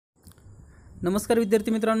नमस्कार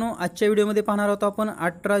विद्यार्थी मित्रांनो, आजच्या व्हिडिओमध्ये पाहणार आहोत आपण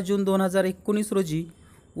 18 जून 2019 रोजी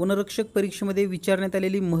वनरक्षक परीक्षेमध्ये विचारण्यात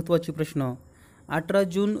आलेली महत्त्वाची प्रश्न. 18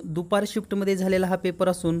 जून दुपार शिफ्टमध्ये झालेला हा पेपर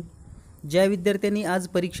असून ज्या विद्यार्थ्यांनी आज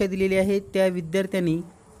परीक्षा दिलेली आहे त्या विद्यार्थ्यांनी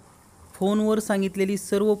फोनवर सांगितलेली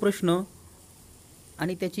सर्व प्रश्न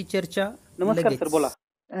आणि त्याची चर्चा. नमस्कार सर, बोला.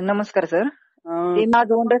 नमस्कार सर, ते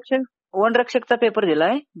माझं वनरक्षकचा पेपर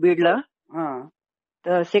दिलाय बीडला.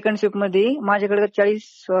 तर सेकंड शिफ्ट मध्ये माझ्याकडे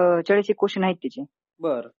 40 क्वेश्चन आहेत त्याचे.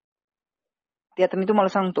 बर ते आता मी तुम्हाला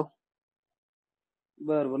सांगतो.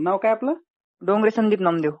 बर बर नाव काय आपलं? डोंगरे संदीप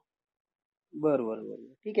नामदेव. बर बर बर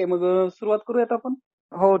ठीक आहे, मग सुरुवात करूयात आपण.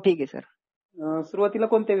 हो ठीक आहे सर. सुरुवातीला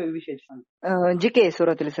कोणत्या विषयाची सांग? जीके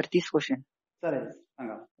सुरुवातीला सर 30 क्वेश्चन. चालेल,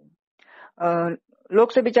 सांगा.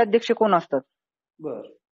 लोकसभेचे अध्यक्ष कोण असतात? बर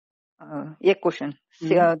एक क्वेश्चन.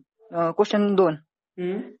 क्वेश्चन 2,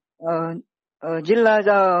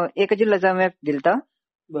 एका जिल्ह्याचा मॅप दिलता,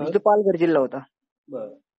 तो पालघर जिल्हा होता. बर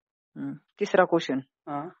तिसरा क्वेश्चन,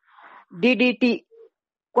 डीडीटी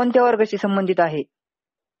कोणत्या वर्गाशी संबंधित आहे?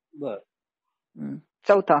 बर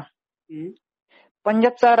चौथा,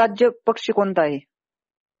 पंजाबचा राज्य पक्षी कोणता आहे?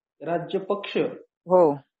 राज्य पक्ष?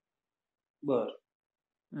 हो. बर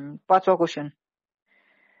पाचवा क्वेश्चन,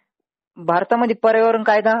 भारतामध्ये पर्यावरण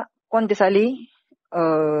कायदा कोणत्या साली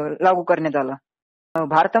लागू करण्यात आला?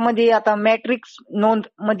 भारतामध्ये आता मॅट्रिक्स नोंद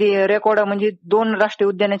मध्ये रेकॉर्ड म्हणजे 2 राष्ट्रीय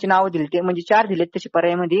उद्यानाची नावं दिली, ते म्हणजे 4 दिलेत तसे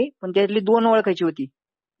पर्यायामध्ये, पण त्यातली 2 ओळखायची होती.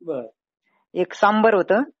 बर एक सांबर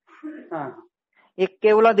होतं, एक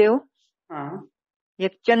केवलादेव,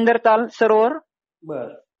 एक चंदरताल सरोवर,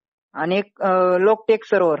 बर आणि एक लोकटेक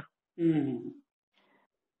सरोवर.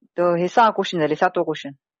 तर हे 6 क्वेश्चन झाले. 7वा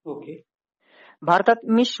क्वेश्चन, ओके. भारतात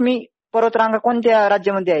मिश्मी पर्वतरांगा कोणत्या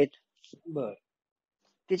राज्यामध्ये आहेत? बर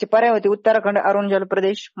त्याचे पर्याय होते उत्तराखंड, अरुणाचल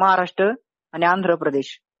प्रदेश, महाराष्ट्र आणि आंध्र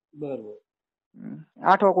प्रदेश. बर बर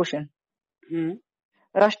 8वा क्वेश्चन,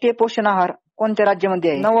 राष्ट्रीय पोषण आहार कोणत्या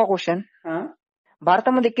राज्यामध्ये आहे? 9वा क्वेश्चन,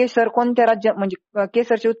 भारतामध्ये केसर कोणत्या राज्य म्हणजे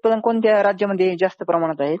केसरचे उत्पादन कोणत्या राज्यामध्ये जास्त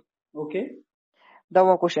प्रमाणात आहे? ओके.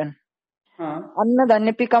 10वा क्वेश्चन,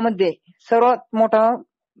 अन्नधान्य पिकामध्ये सर्वात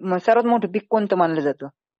मोठं पीक कोणतं मानलं जातं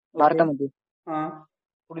भारतामध्ये?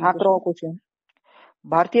 11वा क्वेश्चन,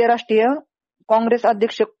 भारतीय राष्ट्रीय काँग्रेस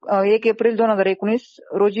अध्यक्ष 1 एप्रिल 2019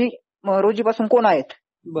 रोजीपासून कोण आहेत?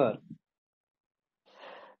 बर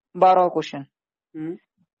 12वा क्वेश्चन,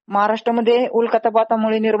 महाराष्ट्रामध्ये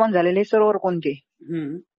उल्कापातामुळे निर्माण झालेले सरोवर कोणते?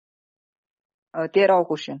 13वा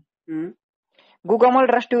क्वेश्चन, गुगामल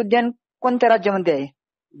राष्ट्रीय उद्यान कोणत्या राज्यामध्ये आहे?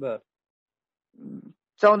 बर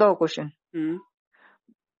 14वा क्वेश्चन,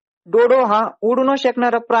 डोडो हा उडू न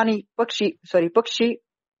शकणारा पक्षी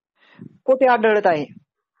कुठे आढळत आहे?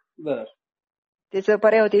 बर त्याचं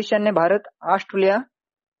पर्याय होते ईशान्य भारत, ऑस्ट्रेलिया,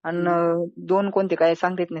 आणि 2 कोणते काय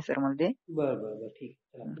सांगता येत नाही सर मला ते. बर बर बर ठीक.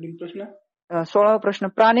 पुढील प्रश्न. 16वा प्रश्न,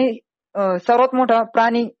 सर्वात मोठा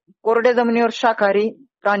प्राणी कोरड्या जमिनीवर शाकाहारी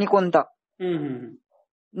प्राणी कोणता?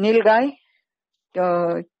 नीलगाय,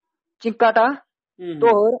 चिकाटा,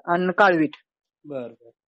 तोर आणि काळवीट. बर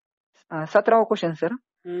बर 17वा क्वेश्चन सर,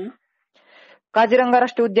 काझीरंगा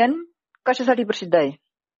राष्ट्रीय उद्यान कशासाठी प्रसिद्ध आहे?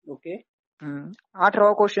 ओके.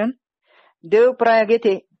 18वा क्वेश्चन, देवप्रयाग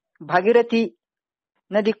येथे भागीरथी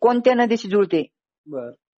नदी कोणत्या नदीशी जुळते? बर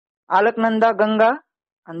अलकनंदा, गंगा,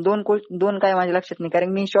 आणि 2 काय माझ्या लक्षात नाही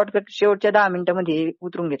कारण मी शॉर्टकट शेवटच्या 10 मिनिटांमध्ये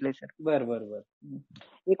उतरून घेतलंय सर. बर बर बर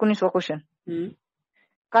 19वा क्वेश्चन,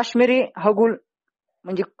 काश्मीरी हगुल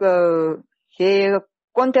म्हणजे हे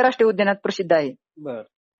कोणत्या राष्ट्रीय उद्यानात प्रसिद्ध आहे? बर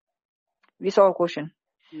 20वा क्वेश्चन,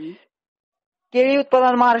 केळी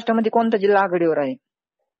उत्पादन महाराष्ट्रामध्ये कोणता जिल्हा आघाडीवर आहे?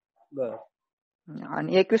 बर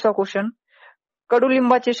आणि 21वा क्वेश्चन,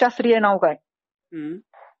 कडुलिंबाचे शास्त्रीय नाव काय?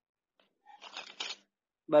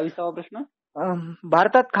 22वा प्रश्न,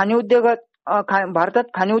 भारतात खाणी उद्योग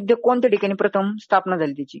कोणत्या ठिकाणी प्रथम स्थापना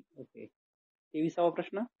झाली त्याची? ओके. 23वा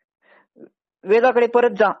प्रश्न, वेदाकडे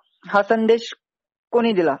परत जा हा संदेश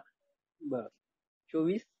कोणी दिला? बर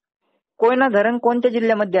 24, कोयना धरण कोणत्या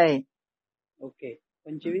जिल्ह्यामध्ये आहे? ओके.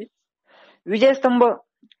 25, विजयस्तंभ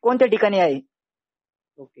कोणत्या ठिकाणी आहे?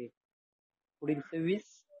 ओके. पुढील 26,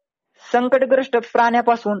 संकटग्रस्त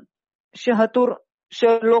प्राण्यापासून शहतूर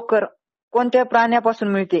लोकर कोणत्या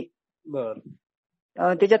प्राण्यापासून मिळते? बर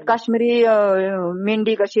त्याच्यात काश्मीरी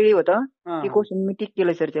मेंढी का शेळी होतं, ती क्वेश्चन मी टिक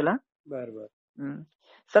केलं सर त्याला. बर बर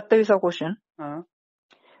 27वा क्वेश्चन,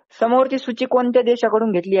 समोरची सूची कोणत्या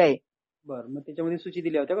देशाकडून घेतली आहे? बर मग त्याच्यामध्ये सूची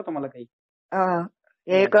दिल्या होत्या का तुम्हाला काही?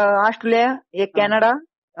 एक ऑस्ट्रेलिया, एक कॅनडा,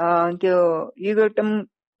 युगटम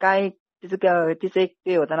काय तिचं एक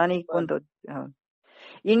ते होतं आणि कोणतं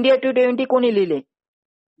इंडिया T20 कोणी लिहिले?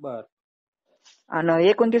 बर आणि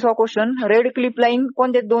 29वा क्वेश्चन, रेड क्लिफ लाईन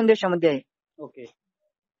कोणत्या 2 देशामध्ये आहे? ओके.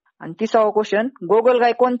 आणि 30वा क्वेश्चन,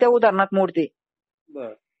 गोगलगाय कोणत्या उदाहरणात मोडते?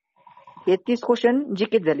 बर. हे 30 क्वेश्चन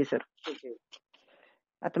जीकेच झाले सर. ठीक आहे.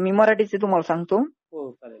 आता मी मराठीचे तुम्हाला सांगतो,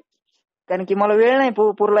 हो चालेल. कारण की मला वेळ नाही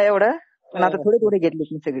पुरला एवढा, पण आता हो, थोडे थोडे घेतले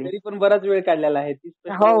मी सगळे. तरी पण बराच वेळ काढलेला आहे. 30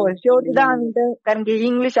 प्रश्न हो, शेवटी 10 म्हणजे- मिनिटं, कारण की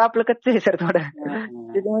इंग्लिश आपलं कच्चं आहे सर थोडं, हा, हा.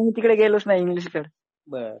 त्याच्यामुळे मी तिकडे गेलोच नाही इंग्लिशकडे.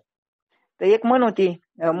 बर. तर एक मन होती,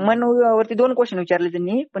 मन वरती 2 क्वेश्चन विचारले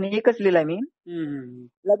त्यांनी, पण एकच लिहिला मी.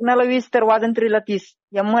 लग्नाला 20 तर वाजंत्रीला 30,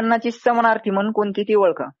 या मनाची समानार्थी म्हण कोणती ती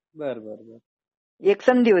ओळखा. बर बर बर. एक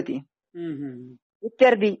संधी होती,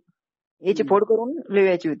 इत्यादी याची फोड करून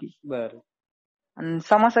लिहायची होती. बर. आणि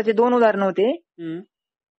समासाचे 2 उदाहरणं होते,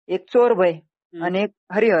 एक चोरभय आणि एक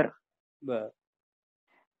हरिहर. बर.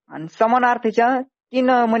 आणि समानार्थीच्या 3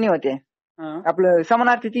 म्हणी होते, आपलं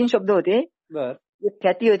समानार्थी 3 शब्द होते. बर. एक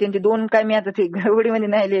ख्याती होती आणि ते 2 काय मी आता ते गडबडीमध्ये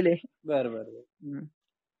नाही लिहिले. बर बर बर.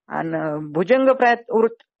 आणि भुजंग प्रायत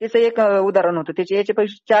वृत्त त्याचं एक उदाहरण होतं, त्याचे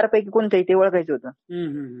याच्यापैकी 4 पैकी कोणतंही ते ओळखायचं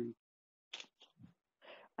होतं.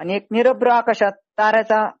 आणि एक निरभ्र आकाशात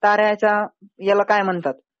ताऱ्याचा याला काय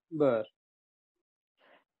म्हणतात? बर.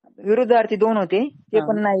 विरुद्धार्थी 2 होते, ते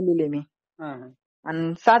पण नाही लिहिले मी.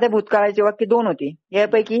 आणि साध्या भूतकाळाचे वाक्य 2 होते.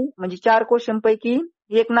 यापैकी म्हणजे 4 क्वेश्चन पैकी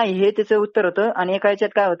एक नाही हे त्याचं उत्तर होतं, आणि एका याच्यात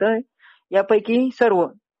काय होतं, यापैकी सर्व,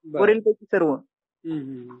 वरीलपैकी सर्व.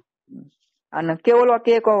 आणि केवळ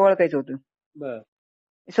वाक्य एक ओळखायचं होतं. बर.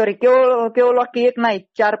 सॉरी, केवळ वाक्य एक नाही,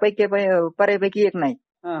 4 पैकी पर्यायपैकी एक नाही.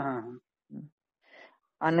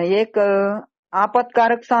 आणि एक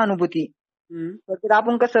आपत्कारक सहानुभूती. तर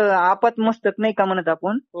आपण कसं आपत मस्तक नाही का म्हणत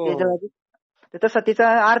आपण, तर तसा तिचा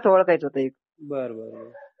अर्थ ओळखायचा होता एक. बर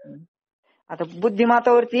बर. आता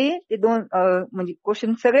बुद्धिमातावरती ते 2 म्हणजे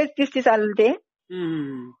क्वेश्चन सगळेच 30 आले ते,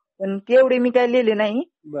 पण तेवढे मी काय लिहिले नाही.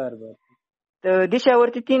 बर बर. तर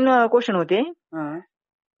दिशावरती 3 क्वेश्चन होते.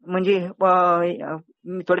 म्हणजे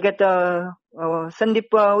थोडक्यात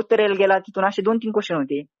संदीप उत्तरेला गेला, तिथून असे 2-3 क्वेश्चन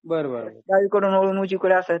होते. बर बर. डावीकडून वळून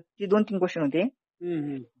उजवीकडे असं ती 2-3 क्वेश्चन होते.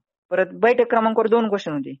 परत बैठक क्रमांकावर 2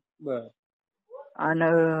 क्वेश्चन होते. बर. आणि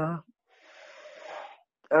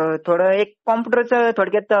थोडं एक कॉम्प्युटरचं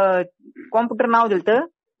थोडक्यात कॉम्प्युटर नाव दिलतं,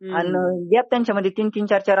 आणि गॅप त्यांच्यामध्ये 3-3,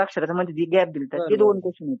 4-4 अक्षराचा मध्ये गॅप दिलतं, ते 2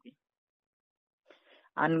 क्वेश्चन होते.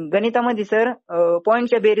 आणि गणितामध्ये सर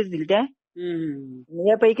पॉइंटच्या बेरीज दिलत्या.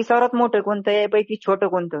 यापैकी सर्वात मोठं कोणतं, यापैकी छोटं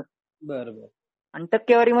कोणतं. बरोबर. आणि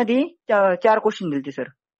टक्केवारीमध्ये 4 क्वेश्चन दिलते सर.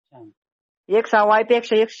 एक 6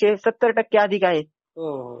 पेक्षा 170% अधिक आहे.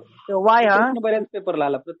 तर वाय हा बऱ्याच पेपरला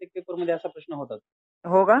आला, प्रत्येक पेपर मध्ये असा प्रश्न होता.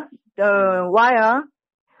 हो का? तर वाय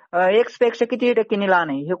हा एक्स पेक्षा किती टक्क्यांनी लहान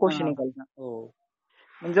आहे, हे क्वेश्चन निघाला.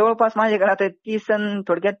 जवळपास माझ्याकडे आता 30 आणि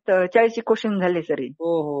थोडक्यात 40 क्वेश्चन झाले सर.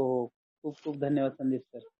 हो. खूप खूप धन्यवाद संदीप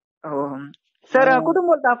सर. हो सर. कुठून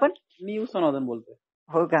बोलता आपण? मी उस्मानाबादून बोलतोय.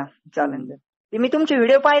 हो का? चालेल. ते मी तुमचे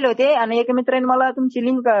व्हिडिओ पाहिले होते, आणि एका मित्राने मला तुमची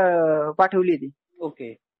लिंक पाठवली होती.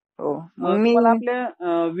 ओके. हो. मग मी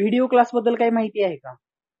आपल्या व्हिडिओ क्लास बद्दल काही माहिती आहे का?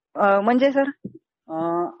 म्हणजे सर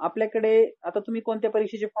आपल्याकडे आता तुम्ही कोणत्या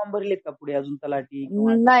परीक्षेचे फॉर्म भरलेत का पुढे अजून, तलाठी?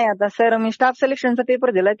 नाही, आता सर मी स्टाफ सिलेक्शनचा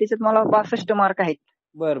पेपर दिला, त्याच्यात मला 62 मार्क आहेत.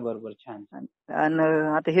 बर, छान. आणि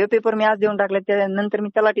आता हे पेपर मी आज देऊन टाकले, त्यानंतर मी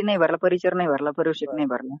तलाठी नाही भरला, परिचर नाही भरला, परीक्षक नाही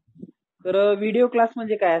भरला. तर व्हिडिओ क्लास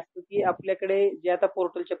म्हणजे काय असतं, की आपल्याकडे जे आता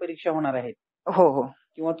पोर्टलच्या परीक्षा होणार आहेत, हो,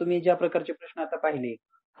 किंवा तुम्ही ज्या प्रकारचे प्रश्न आता पाहिले,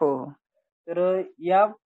 हो, तर या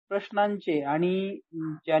प्रश्नांचे आणि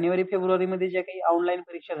जानेवारी फेब्रुवारी मध्ये ज्या काही ऑनलाईन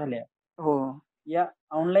परीक्षा झाल्या, हो, या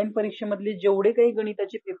ऑनलाईन परीक्षेमधले जेवढे काही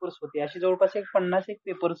गणिताचे पेपर्स होते, असे जवळपास 50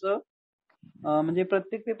 पेपरचं म्हणजे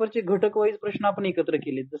प्रत्येक पेपरचे घटक वाईज प्रश्न आपण एकत्र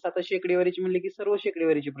केले. जसं आता शेकडेवारीचे म्हणले की सर्व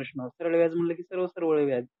शेकडेवारीचे प्रश्न, सरळ व्याज म्हणलं की सर्व सरळ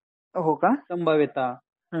व्याज, हो का, संभाव्यता,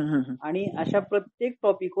 आणि अशा प्रत्येक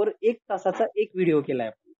टॉपिकवर 1 तासाचा एक व्हिडिओ केलाय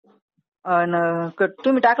आपण.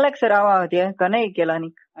 तुम्ही टाकलाय सर का नाही केला? आणि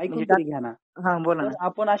ऐकून तरी घ्या ना. हा, बोला ना.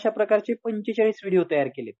 आपण अशा प्रकारचे 45 व्हिडिओ तयार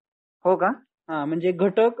केले. हो का? म्हणजे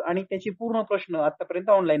घटक आणि त्याचे पूर्ण प्रश्न आतापर्यंत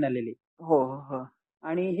ऑनलाईन आलेले. हो.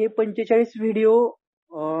 आणि हे 45 व्हिडिओ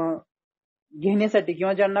घेण्यासाठी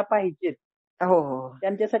किंवा ज्यांना पाहिजेत, हो,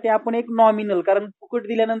 त्यांच्यासाठी आपण एक नॉमिनल, कारण फुकट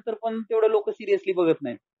दिल्यानंतर पण तेवढं लोक सिरियसली बघत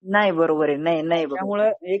नाहीत. नाही, बरोबर आहे. नाही, त्यामुळे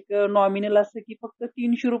एक नॉमिनल असतं की फक्त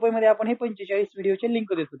 300 रुपयामध्ये आपण हे 45 व्हिडिओचे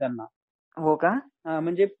लिंक देतो त्यांना. हो का?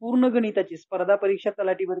 म्हणजे पूर्ण गणिताची स्पर्धा परीक्षा,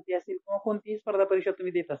 तलाठी भरती असेल किंवा कोणतीही स्पर्धा परीक्षा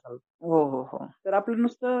तुम्ही देत असाल, हो, तर आपलं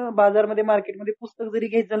नुसतं बाजारमध्ये, मार्केटमध्ये पुस्तक जरी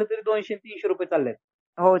घ्यायचं झालं तरी 200-300 रुपये चाललेत.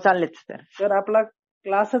 हो, चाललेत तर आपला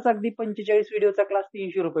क्लासच अगदी 45 व्हिडिओचा क्लास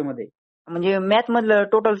 300 रुपयामध्ये, म्हणजे मॅथ मधलं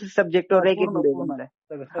टोटल सब्जेक्ट एक व्हिडिओ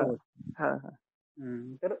सगळं.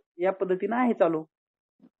 तर या पद्धतीनं आहे चालू.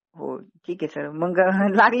 हो, ठीक आहे सर. मग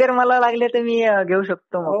मला लागले तर मी घेऊ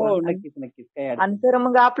शकतो. हो, नक्कीच. आणि सर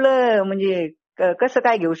मग आपलं म्हणजे कसं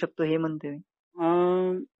काय घेऊ शकतो हे म्हणतोय.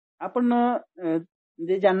 आपण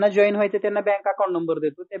म्हणजे ज्यांना जॉईन व्हायचं त्यांना बँक अकाउंट नंबर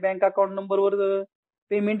देतो. त्या बँक अकाउंट नंबरवर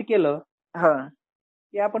पेमेंट केलं हा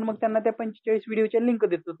की आपण मग त्यांना त्या 45 व्हिडिओच्या लिंक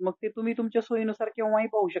देतो. मग ते तुम्ही तुमच्या सोयीनुसार केव्हाही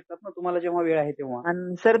पाहू शकतात ना, तुम्हाला जेव्हा वेळ आहे तेव्हा.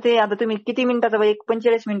 आणि सर ते आता तुम्ही किती मिनिटाचा एक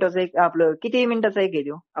 45 मिनिटाचा एक आपलं किती मिनिटाचा एक आहे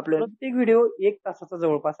तो आपलं प्रत्येक व्हिडिओ 1 तासाचा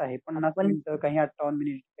जवळपास आहे. 50 पण मिनिटं, काही 58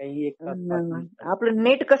 मिनिट, काही 1 तास 5 मिनिट. आपलं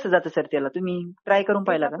नेट कसं जातं सर त्याला तुम्ही ट्राय करून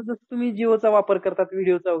पाहिला का? जसं तुम्ही जिओचा वापर करतात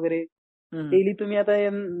व्हिडिओचा वगैरे, डेली तुम्ही आता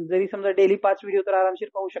जरी समजा डेली 5 व्हिडिओ तर आरामशीर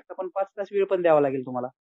पाहू शकता, पण 5 तास वेळ पण द्यावा लागेल तुम्हाला.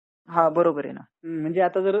 हा बरोबर आहे ना. म्हणजे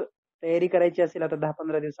आता जर तयारी करायची असेल आता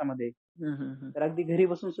 10-15 दिवसामध्ये, तर अगदी घरी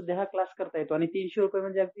बसून सुद्धा हा क्लास करता येतो आणि 300 रुपये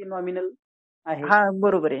म्हणजे अगदी नॉमिनल आहे. हा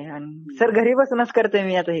बरोबर आहे. आणि सर घरी बसूनच करतोय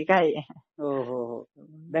मी आता हे काय आहे. हो हो हो.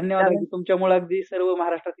 धन्यवाद. अगदी तुमच्यामुळे अगदी सर्व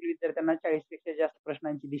महाराष्ट्रातील विद्यार्थ्यांना 40 पेक्षा जास्त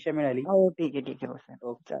प्रश्नांची दिशा मिळाली. हो ठीक आहे हो सर.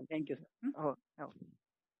 ओके. Thank you sir. हो हो.